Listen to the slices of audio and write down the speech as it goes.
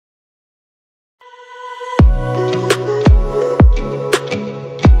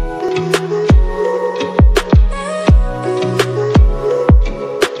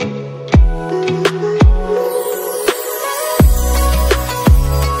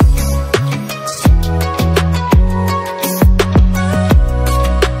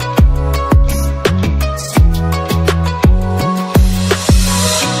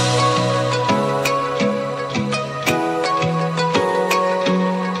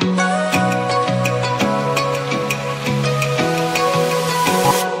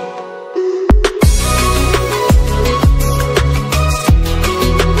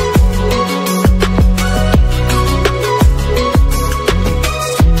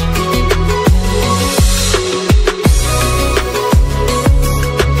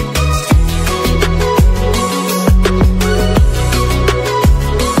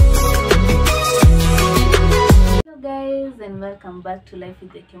back to Life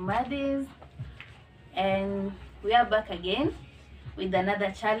with the Kimathi'S, and we are back again with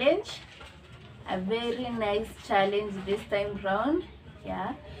another challenge, a very nice challenge this time round.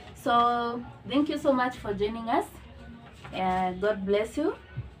 Yeah, so thank you so much for joining us. God bless you.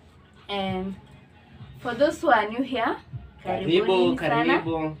 And for those who are new here, karibuni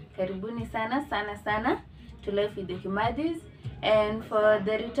sana to Life with the Kimathi'S. And for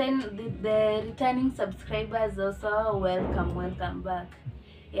the returning subscribers also, welcome back.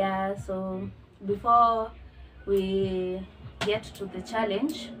 Yeah, so before we get to the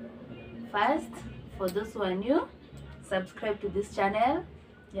challenge, first, for those who are new, subscribe to this channel.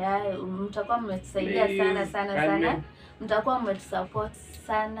 Yeah, mtakuwa mmetusaidia sana, mtakuwa mmetusupport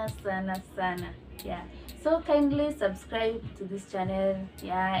sana. Yeah, so kindly subscribe to this channel.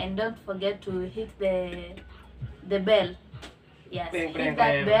 Yeah, and don't forget to hit the bell. Yes, hit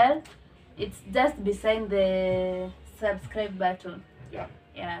that bell. It's just beside the subscribe button.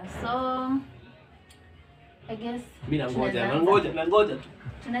 Yeah, so I guess nangoja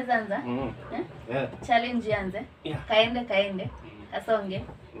tunaweza anza. Challenge yanze. Kaende kasonge.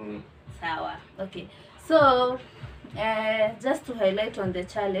 Sawa. Okay, so just to highlight on the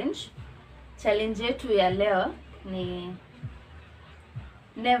challenge yetu ya leo ni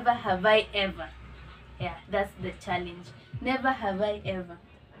never have I ever. Yeah, that's the challenge. Never have I ever.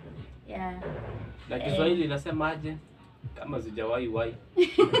 Yeah. Na Kiswahili nasemaje? Kama sijawahi wahi.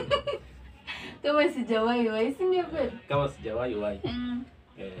 Kama sijawahi wahi, si ndio kweli? Kama sijawahi wahi.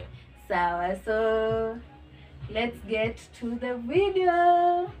 Sawa, so let's get to the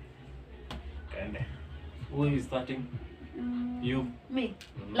video. Okay. Who is starting? You. Me.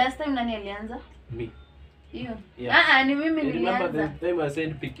 Last time nani alianza? Me. You. Yeah. Ni mimi nilianza. Remember the time I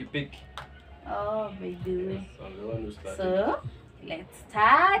said picky. Oh, by the way. So let's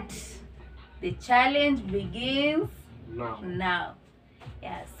start. The challenge begins now.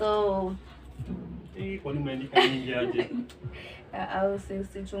 Yeah, so I'll say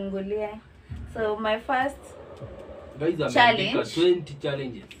so my first challenge. 20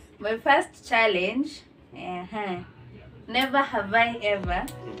 challenges. My first challenge, never have I ever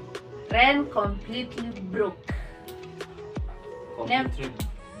ran completely broke. Completely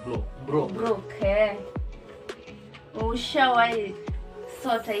broke. Ushawahi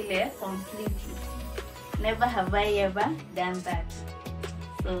sota ile completely. Never have I ever done that.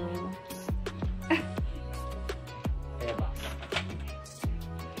 So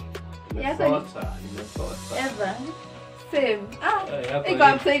ever. Same. Iko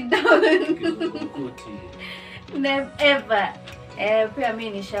upside down. Never ever. Pia mimi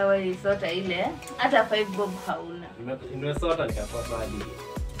nishawahi sota ile hata 5 bob hauna. Nimesota nikakosa hadi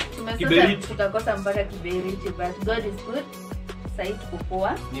Kiberiti. Tukakosa mpaka kiberiti, but God is good. Sasa tuko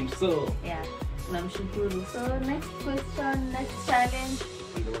poa. Nimso. Yeah. Tunamshukuru. So next question, next challenge.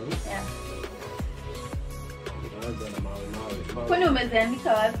 Yeah. Kwani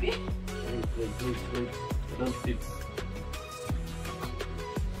umeziandika wapi? Don't fit.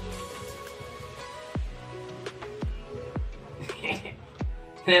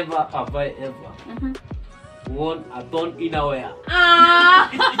 Never have I ever won a ton in a wear.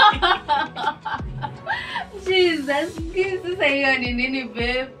 Jesus, sasa hiyo ni nini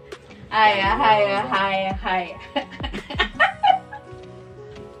babe? Haya.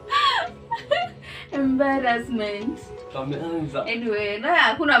 Embarrassment. Kameanza. Anyway, na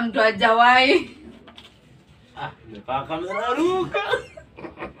hakuna mtu hajawahi. Nimepaka kamera ruka.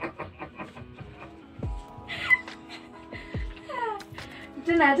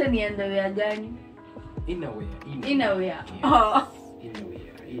 Tena hata ni underwear gani? Inawea.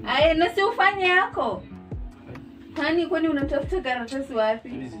 Na si ufanye yako. Kwani unatafuta karatasi wapi?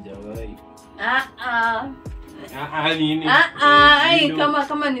 Mimi sijawahi. Nini?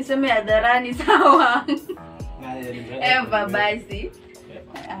 Kama niseme hadharani sawa. Ever basi.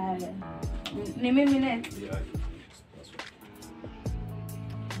 Ni mimi next.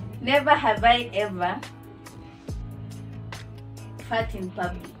 Never have I ever fart in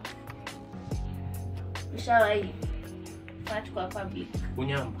public. Ushawahi fart kwa public?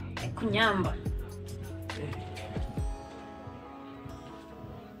 Kunyamba.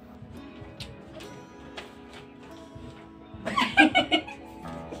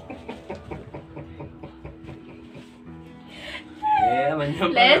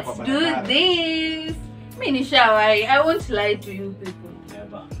 Let's do this. Mimi nishawahi. I won't lie to you people.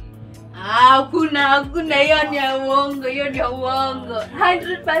 Never. Hakuna hiyo ni uongo.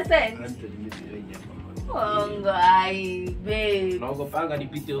 100%. Uongo babe. Naogopanga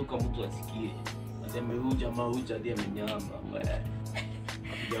nipite huko mtu asikie. Aseme huyu jamaa ndiye amenyamba.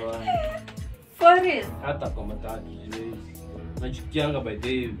 For real? Hata kwa matatu. Nachukianga by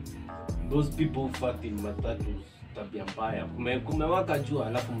the way, those people who fart in matatu, tabia mbaya. Kumewaka jua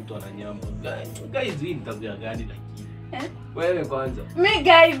alafu mtu ananyamba. Guys, hii ni tabia gani lakini? Wewe kwanza. Me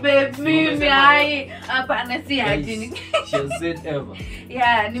guy babe, mimi ai hapana si ajini. She said ever.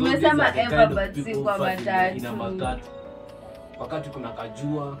 Yeah, nimesema ever but si kwa matatu. Ina matatu. Wakati kuna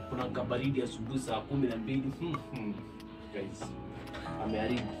kajua, kuna kabaridi asubuhi saa 12. Guys,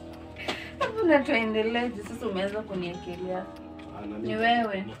 ameharibu. Hebu tuendelee, sasa umeanza kuniekelea. Ni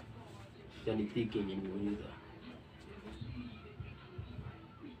wewe. Yani tiki yenye niuliza.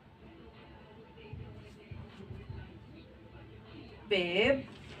 Babe,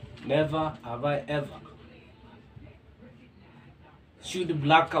 never have I ever should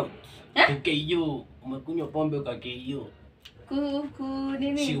blackout. KO, umekunywa pombe ukaKO.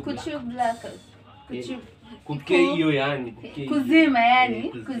 Nini kuchu blackout? KO yani kuzima yani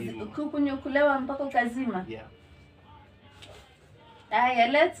kukunywa kulewa mpaka ukazima. Yeah. Aya,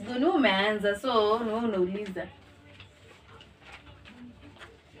 let's go. No umeanza so no unauliza.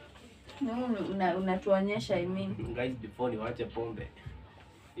 No unatuonyesha I mean. Guys, before niwache pombe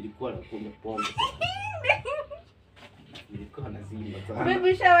ilikuwa nakunywa pombe. Nilikuwa nazima sana.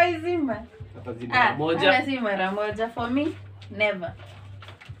 Baby shawaizima. Hata zima mara moja. Hata si mara moja for me never.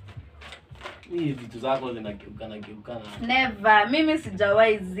 Hii vitu zako zinakiukana. Never. Mimi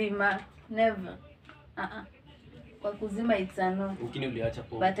sijawahi zima. Never. Kwa kuzima it's a no. Lakini uliacha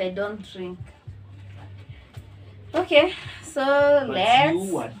pombe. But I don't drink. Okay, so but let's.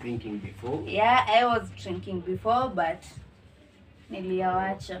 You were drinking before. Yeah, I was drinking before, but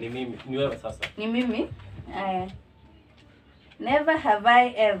niliawacha. Ni mimi, ni wewe sasa. Ni mimi? Never have I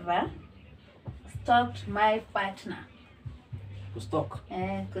ever stalked my partner. Kustalk.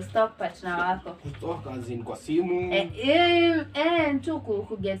 Kustalk partner wako. Kustalk as in kwa simu. Tu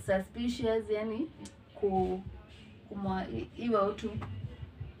ku get suspicious yani iwe utu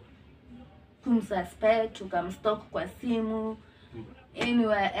kumsuspect, ukamstalk kwa simu,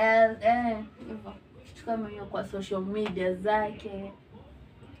 anywhere else, hivyo. Kama hiyo kwa social media zake.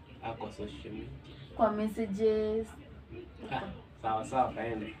 Kwa social media. Kwa messages. Sawa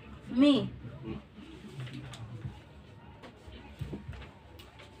kaende. Me?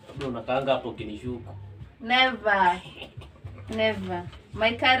 Kabla unakaanga hapo kinishuku. Never.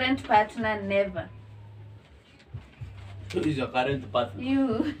 My current partner never. Who is your current partner?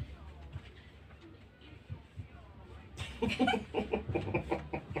 You.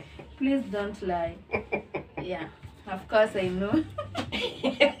 Please don't lie. Yeah, of course I know.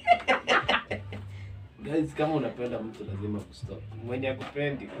 Guys, kama unapenda mtu lazima kustop. Mwenye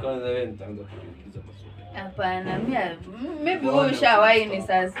akupendi kwanza wewe nitaanza kuuliza maswali. Hapana, maybe ushawahi ni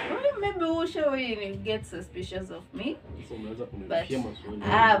sasa. Maybe ushawahi ni get suspicious of me. So unaweza kunirushia maswali.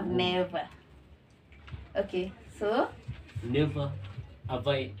 I've never. Okay, so never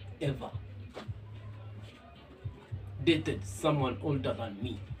have I ever dated someone older than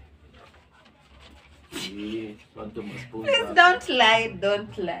me. Please don't lie.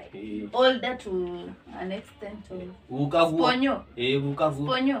 Older to an extent of Sponyo.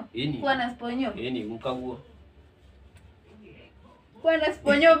 Sponyo. Kuwa na sponyo. Kuwa na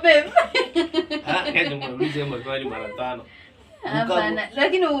sponyo babe. Umeuliza maswali mara 5. Hapana,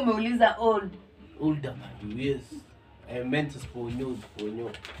 lakini umeuliza old. Older than you, yes. I meant sponyo.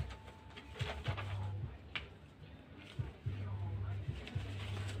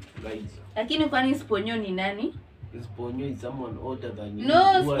 Guys. Lakini kwani sponyo ni nani? Sponyo is someone older than you.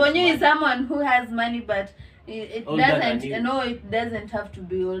 No, sponyo is someone who has money, but it doesn't doesn't have to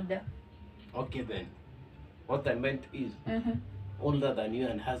be older. Okay then. What I meant is older than you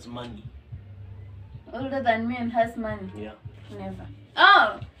and has money. Older than me and has money? Yeah. Never.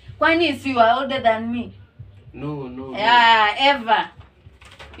 Oh, kwani if you are older than me? No. Yeah, ever.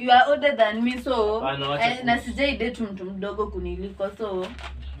 You are older than me, so na sijai date mtu mdogo kuniliko, so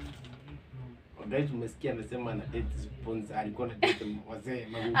guys, umesikia anasema na date sponsor, alikuwa na date wazee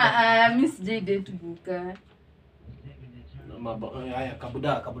mimi sijai date buka. Haya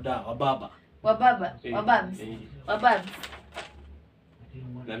kabuda wababa. Wababs.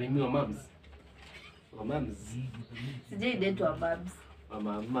 Na mimi wamams. Sijai date wababs.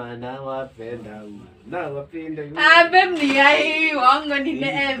 Mama nawapenda. Babe ni ai wango ni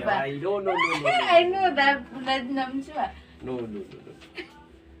never. No. I know that namjua. No.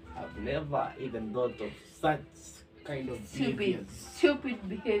 I've never even thought of such kind of stupid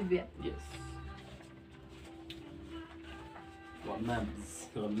behavior. Yes.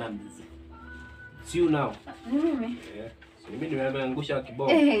 Wamams. See you now. Mimi. Yeah. So mimi nimeangusha kibao.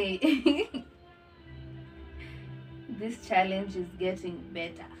 This challenge is getting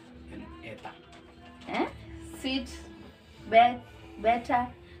better. And better. Sweet better.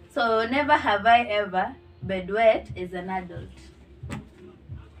 So never have I ever bedwet as an adult.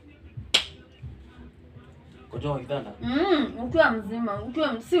 Kojoa kitanda. Ukiwa mzima,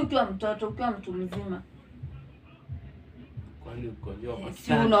 ukiwa mtoto, ukiwa mtu mzima. Kwani ukojoa kwa Si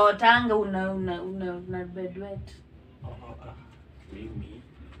kitanda? unaotanga una bedwet. Mimi.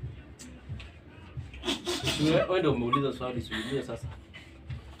 Wewe ndio umeuliza swali, sijui sasa.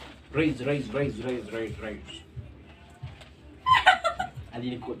 Raise.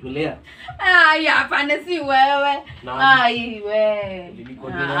 Alinikotolea. Ya hapana, si wewe. Wewe.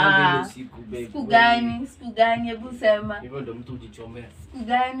 Alinikotolea ile siku babe. Siku gani? Hebu sema. Hivyo ndio mtu ujichomea. Siku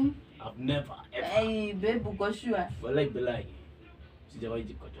gani? I've never ever. Babe, uko sure? Wallahi. Sijawahi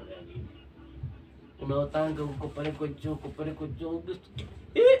jikotolea nini. Unaotanga uko pale kwa joo.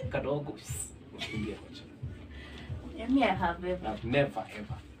 Kadogo. Usiingie kwa choo. Mimi I have ever. I've never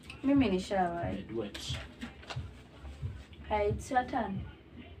ever. Mimi nishawahi. Do it. Hi, it's your turn.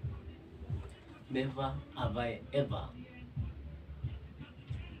 Never have I ever.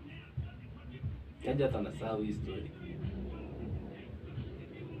 Kaja tanasahau hii story.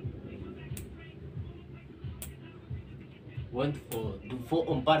 Went for Dufo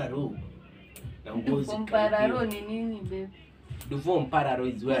Ompararo. Dufo Ompararo ni nini babe? Dufo Ompararo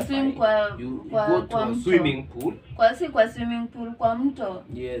is where you go to kwa a swimming pool. Kwa swimming pool, kwa mto.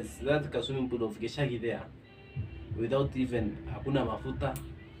 Yes, that's a swimming pool of Geshagi there. Without even, hakuna mafuta.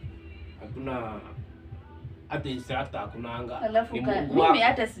 Hakuna hata instructor, hakuna anga. Alafu mimi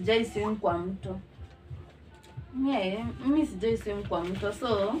hata sijai swim kwa mto. Mimi sijai swim kwa mto,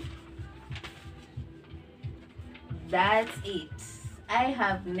 so that's it. I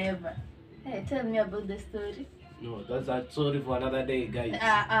have never. Hey, tell me about the story. No, that's a story for another day, guys.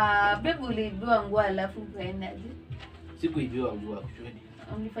 Babe, uliibiwa nguo alafu ukaendaje? Sikuibiwa nguo actually.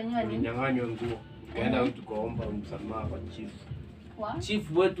 Ulifanywa nini? Nilinyang'anywa nguo. Kaenda tukaomba msamaha kwa chief. What?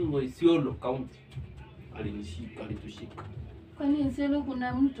 Chief wetu wa Isiolo County alitushika. Kwani Isiolo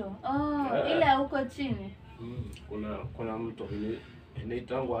kuna mto? Ila huko chini. Kuna mto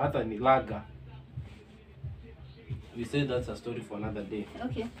inaitwa hata ni Laga. We say that's a story for another day.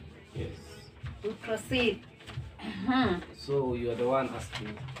 Okay. Yes. We proceed. So you are the one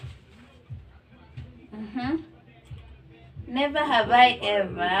asking. Never have I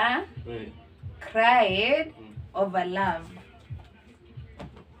ever cried over love.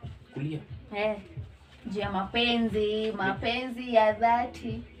 Kulia. Juu ya mapenzi ya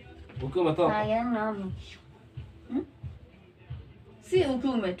dhati. Ukiwa umetoka? Haya nami. Si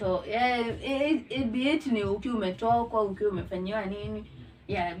ukiwa umetoka. Be ni ukiwa umetoka, ukiwa umefanyiwa nini.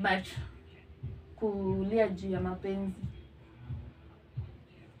 But kulia juu ya mapenzi.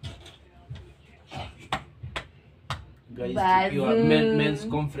 Guys, tukiwa men's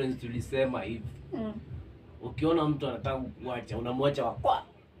conference tulisema hivi. Ukiona mtu anataka kuacha, unamwacha wa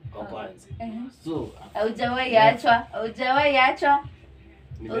kwanza. So, haujawahi achwa.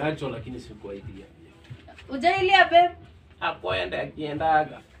 Nimeachwa lakini sikuwaidia. Hujailia babe? Hapo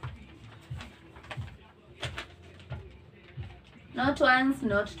akiendaga. Not once,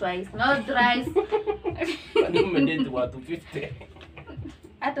 not twice, not thrice. Kwani umedate watu 50?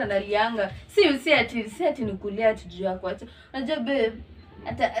 Hata nalianga. Si ati nikulia tujua kuacha. Unajua babe,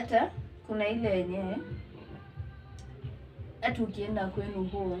 hata kuna ile yenyewe. Hata ukienda kwenu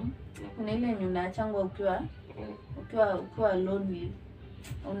home, kuna ile yenye unaachangwa ukiwa lonely.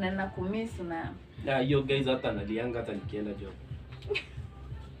 Unaenda kumiss na. Hiyo guys hata nalianga hata nikienda job.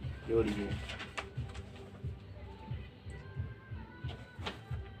 Yori.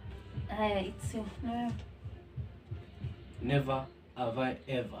 It's you. Never have I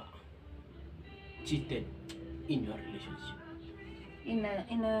ever cheated in your relationship. In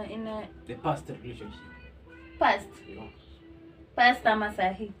a The past relationship. Past. No. Past ama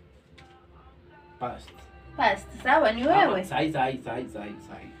sahi. Past. Sawa ni wewe. Sahi.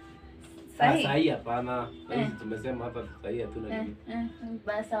 Sahi hapana. Tumesema hapa sahi hatuna nini.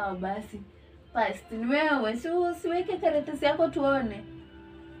 Basi. Past ni wewe. Siweke karatasi yako tuone.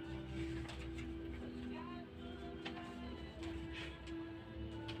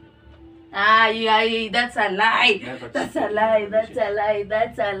 That's a lie. That's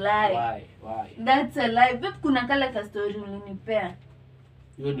a lie. Why? That's a lie. Babe, kuna kale ka story ulinipea.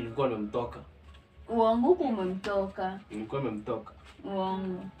 Hiyo nilikuwa nimemtoka. Uongo huko umemtoka. Nilikuwa nimemtoka.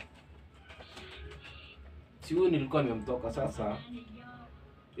 Uongo. Si huyo nilikuwa nimemtoka sasa.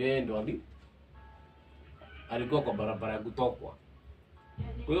 Yeye ndo alikuwa kwa barabara ya kutokwa.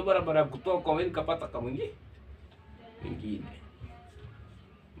 Kwa hiyo barabara ya kutokwa wewe nikapata kama mwingine.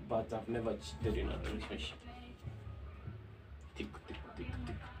 But I've never cheated in a relationship. Tik.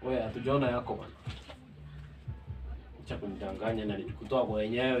 Wewe hatujaona yako bana. Acha kunidanganya na nilikutoa kwa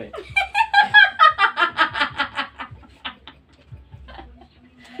wenyewe.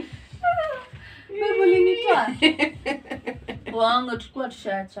 Wewe ulinitoa. Wangu tulikuwa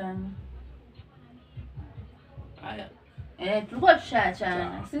tushaachana. Haya. Tulikuwa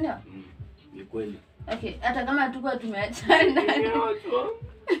tushaachana, si ndio? Ni kweli. Okay, hata kama tulikuwa tumeachana.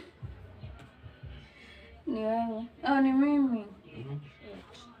 Ni wewe. Ni mimi.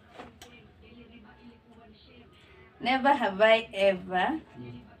 Never have I ever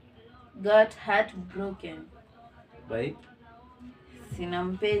got heartbroken. Bye. Sina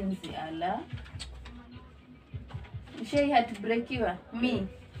mpenzi ala. Ushai heartbreakiwa? Me.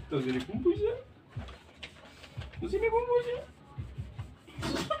 Usinikumbushe. Usinikumbushe.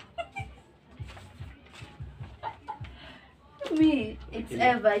 Me, it's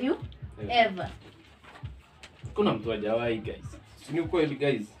ever. You? Ever. Kuna mtu hajawahi guys. Si ni kweli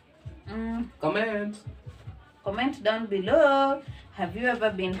guys? Comment down below. Have you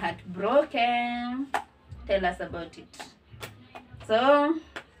ever been heartbroken? Tell us about it. So,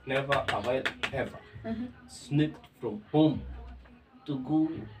 never have I ever sneaked from home to go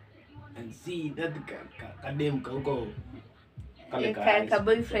and see that kadem kango. Ka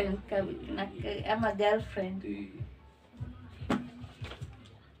boyfriend, ama girlfriend.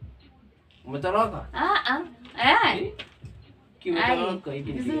 Umetoroka? Kimetoroka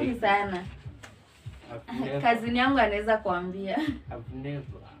hivi. Vizuri sana. Kazini yangu anaweza kuambia. I've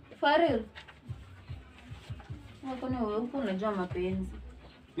never. For real? Huko unajua mapenzi.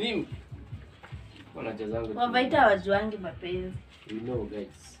 Mimi wanachezanga. Wabaita wajuangi mapenzi. We know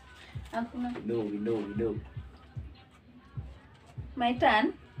guys. Hakuna. We know. My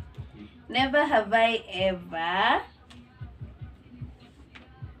turn. Never have I ever.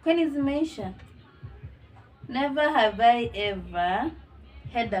 Kwani zimeisha? Never have I ever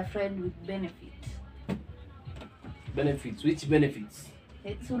had a friend with benefit. Benefits? Which benefits?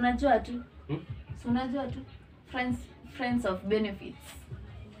 Si unajua tu. Si unajua tu. Friends of benefits.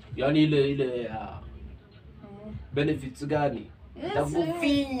 Yaani ile benefits gani? Za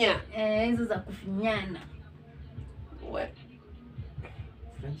kufinya. Hizo za kufinyana. What?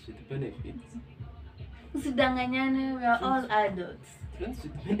 Friends with benefits? Usidanganyane, we are all adults. Friends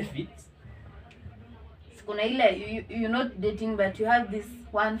with benefits? Kuna ile you're not dating but you have this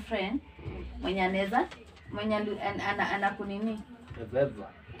one friend mwenye anaweza anakunini? Ever.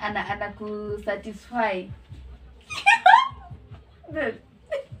 Anakusatisfy.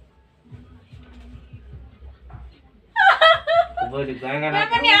 Kubali kanga na.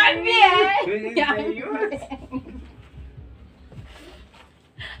 Mama niambie.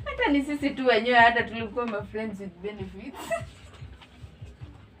 Hata ni sisi tu wenyewe hata tulikuwa ma friends with benefits.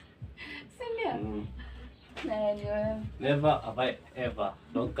 Sindio? Never have I ever.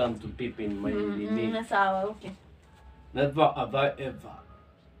 Don't come to peep in my name. Sawa, okay. Never have I ever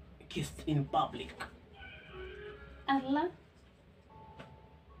kissed in public. Allah.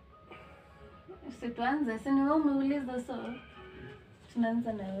 Usituanze, si ni wewe umeuliza so.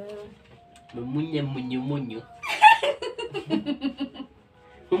 Tunaanza na wewe. Munye. Munye,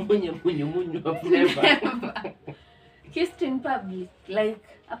 I've never. Kissed in public, like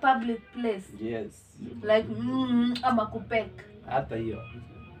a public place. Yes. Like ama kupek. Hata hiyo.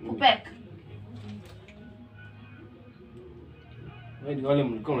 Kupek. Wewe ni wale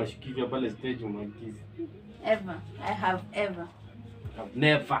mlikuwa mnashikilia pale stage mnakiss. Ever. I have ever. I've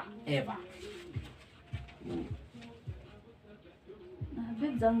never ever.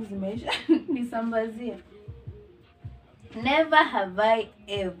 Vitu zangu zimeisha. Nisambazie. Never have I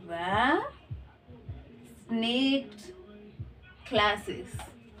ever sneaked classes.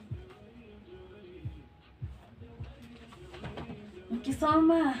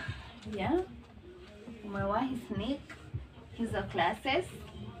 Ukisoma, yeah, umewahi sneak hizo classes,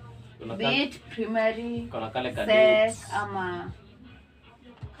 be it primary, sec, ama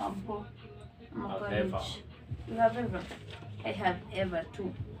kampo, ama college. You have ever? I have ever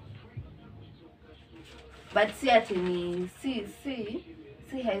too. But si ati ni si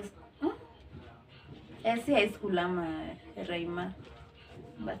high school. Si high school ama Raima.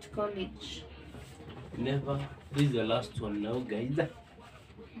 But college. Never. This is the last one now, guys. Last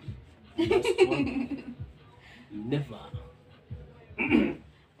one. Never.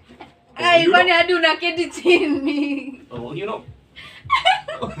 Ay, kwani hadi unaketi chini. Oh, you know.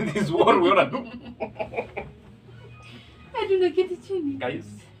 This is what we're gonna do. Hadi unaketi chini. Guys.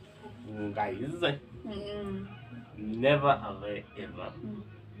 Never have I ever.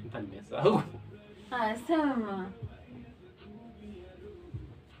 Nimesahau. Sema.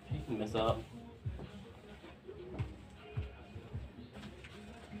 Nimesahau.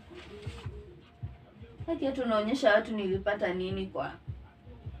 Haki tunaonyesha watu nilipata nini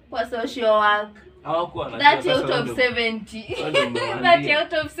kwa social work. Hawakuwa na 30 out of 70. 30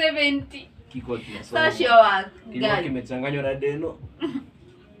 out of 70. Kiko kinasoma. Social work. Kiko kimechanganywa na deno.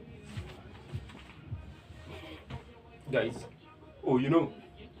 Guys. Oh, you know.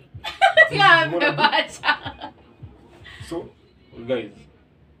 So, guys,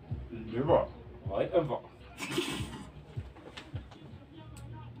 never, ever.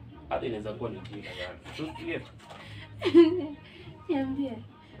 Hadi inaweza kuwa ni jina gani? So, yeah. Niambie.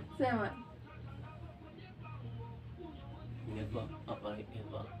 Sema. Never have I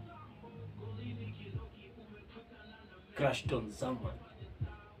ever crushed on someone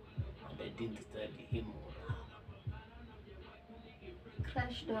and I didn't study him or her.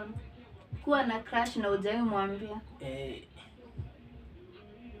 Crushed on. Kuwa na crush na hujai mwambia.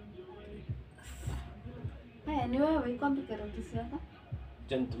 Ni wewe ikombi karatasi yako?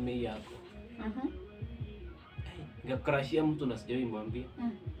 Gentleman yako. Ngakrushia mtu na sijai mwambia.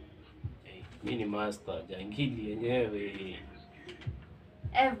 Mimi ni master jangili yenyewe.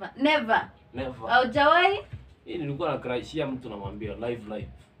 Ever, never. Never. Haujawahi? Mimi nilikuwa na crushia mtu namwambia live.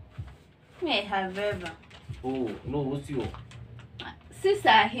 Me have ever. Oh, no, usio. Si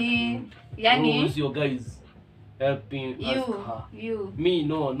sahi. Yani no, usio guys. Helping you. Me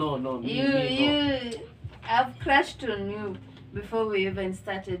no. You. I've crushed on you before we even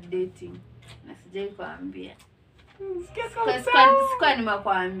started dating. Na sijai kuambia. Sikuwa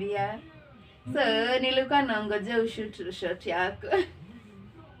nimekuambia. So nilikuwa naongojea ushoot shot yako.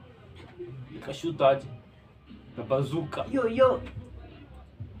 Nikashoot aje? Na bazooka. Yo.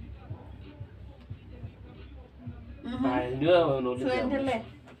 Tuendelee.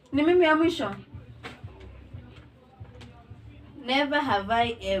 Ni mimi ya mwisho. Never have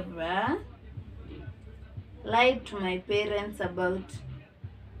I ever lied to my parents about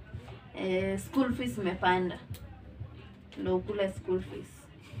school fees imepanda. Ndio ukule school fees.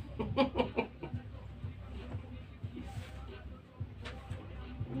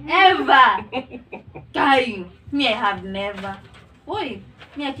 Ever. Kai, me I have never. Oi,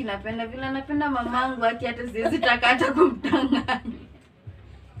 mimi akinapenda vile napenda mamangu haki hata siwezi taka hata kumtanganya.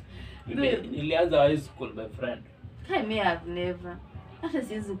 Nilianza high school my friend. Kai, me I have never. Hata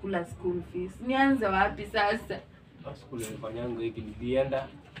siwezi kula school fees. Nianze wapi sasa? School nilifanyanga hiki nilienda.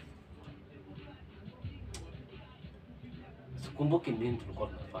 Sikumbuki nini tulikuwa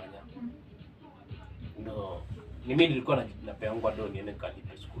tunafanya. No. Ni mimi nilikuwa napeangwa do niende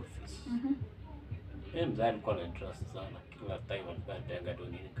kalipe school fees. Mzee alikuwa na interest sana. Kila time alikuwa anatenga do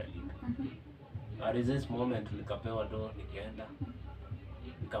niende kalipe. At this moment nikapewa do nikaenda.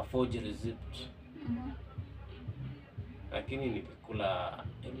 Nikaforge receipt. Lakini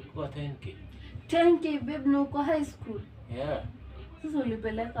ilikuwa 10k. 10k babe, na uko high school. Yeah. Sasa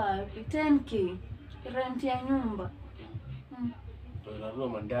ulipeleka wapi 10k? Rent ya nyumba.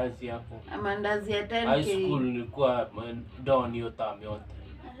 Tunarudi mandazi hapo. Mandazi ya 10k. High school nilikuwa down hiyo time yote.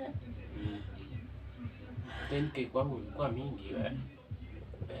 10k kwangu ilikuwa mingi wewe.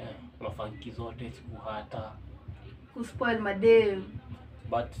 Mafanki zote siku hata kuspoil madem.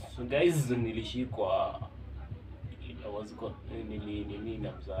 But so guys nilishikwa nili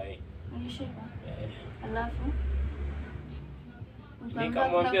na mzae. Nilishikwa. Alafu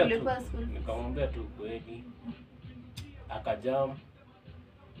nikamwambia tu kweli. Akajam.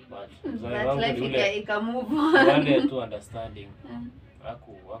 But mzae wangu ni ule ikamove wale tu understanding.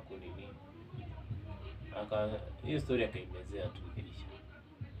 Haku nini. Hiyo story akaimezea tu kilisha.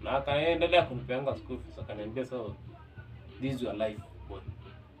 Na akaendelea kunipeanga school fees akaniambia so this is your life boy.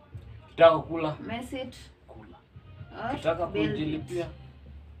 Kitaka kula message kula. Kitaka kujilipia.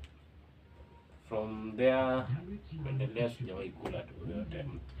 From there endelea sijawahi kula tu yote.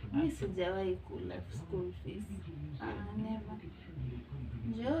 Mimi sijawahi kula school fees. Never.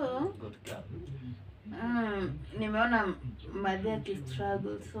 Jo. Nimeona madhe ki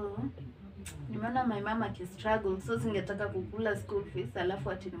struggle so nimeona my mama ki struggle so singetaka kukula school fees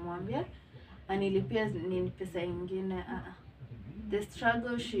alafu ati nimwambia anilipia ni pesa nyingine. The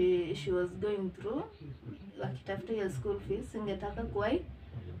struggle she was going through akitafuta hiyo school fees singetaka kuwai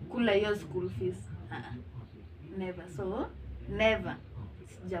kula hiyo school fees. Never. So never.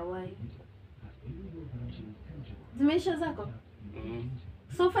 Sijawahi. Zimeisha zako?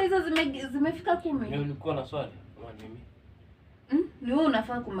 So far hizo zimefika 10. Leo nilikuwa na swali kama mimi. Ni wewe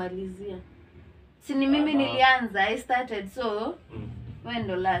unafaa kumalizia. Si ni mimi nilianza, I started so wewe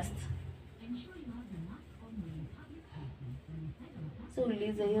ndo last. So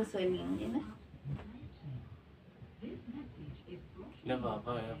uliza hiyo swali nyingine. Never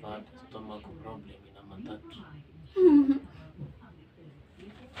have I ever had stomach problem in a matatu.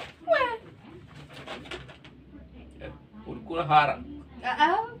 kuna hara.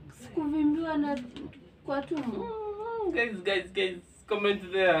 Sikuvimbiwa na kwa tumbo. Guys,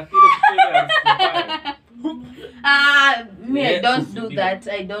 comment there. Kile kipenda Me, I don't do that.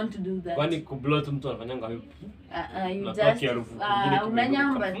 I don't do that. Kwani kublot mtu anafanyanga hivi? You just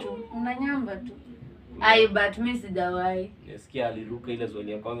unanyamba tu. But mi sijawahi. Nasikia aliruka ile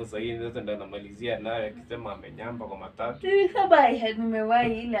swali ya kwanza sasa hivi sasa ndo anamalizia nayo akisema amenyamba kwa matatu. Sabai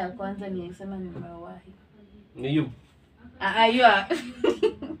nimewahi ile ya kwanza nilisema nimewahi. Ni hiyo. Hiyo.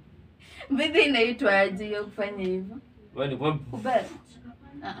 Bibi inaitwa aje hiyo kufanya hivyo? Wewe kwa kubet.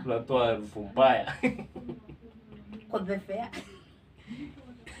 Unatoa harufu mbaya. Kwa the fair.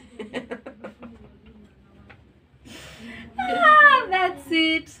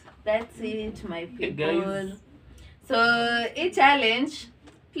 That's it my people. Guys. So a challenge,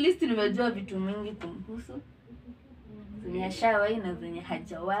 please nimejua vitu mingi kumhusu. Zenye ashawahi na zenye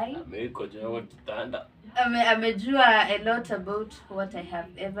hajawahi. Ameiko jao kitanda. Amejua a lot about what I have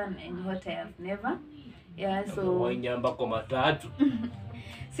ever and what I have never. Yeah, so wanyamba kwa matatu.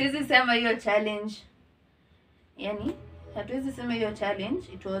 Siwezi sema hiyo challenge. Yani, hatuwezi sema hiyo challenge,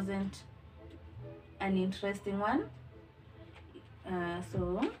 it wasn't an interesting one.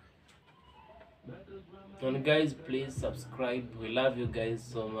 So guys, please subscribe. We love you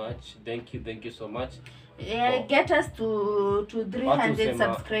guys so much. Thank you so much. Yeah, get us to 300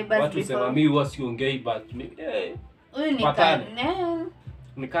 subscribers watu before. Sema mimi wasiongei but me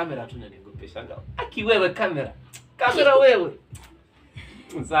ni kamera tu nanigopesha ngao. Aki wewe kamera wewe.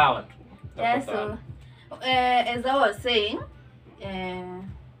 Sawa tu. Yeah, so as I was saying,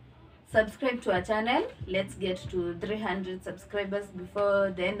 subscribe to our channel. Let's get to 300 subscribers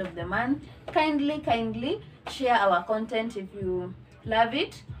before the end of the month. Kindly share our content if you love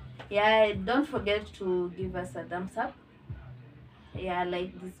it. Yeah, don't forget to give us a thumbs up. Yeah,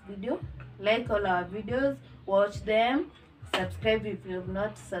 like this video, like all our videos, watch them, subscribe if you have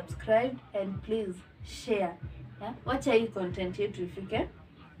not subscribed, and please share. Yeah, watch hii content yetu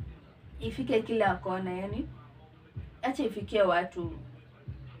ifike kila kona, yani acha ifikie watu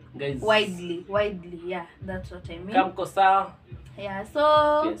guys widely. Yeah, that's what I mean. Kamko sawa. Yeah, so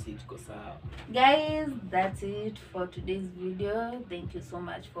yes, tuko sawa. Guys, that's it for today's video. Thank you so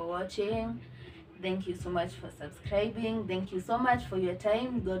much for watching. Thank you so much for subscribing. Thank you so much for your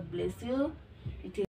time. God bless you. It is